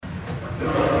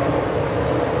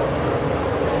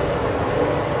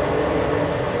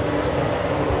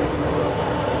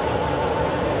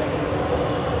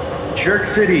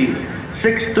Jerk City,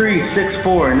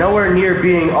 6364, nowhere near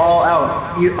being all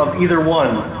out of either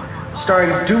one.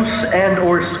 Starring Deuce and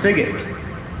or Spigot.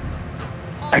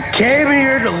 I came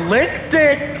here to lick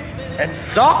dick and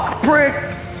suck prick,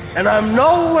 and I'm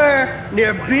nowhere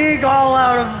near being all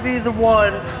out of either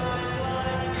one.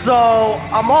 So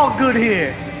I'm all good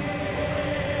here.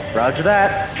 Roger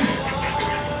that.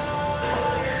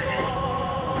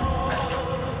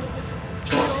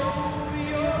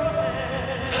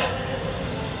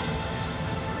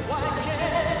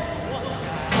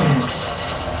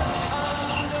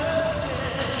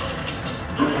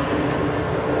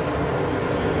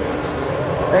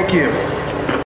 Thank you.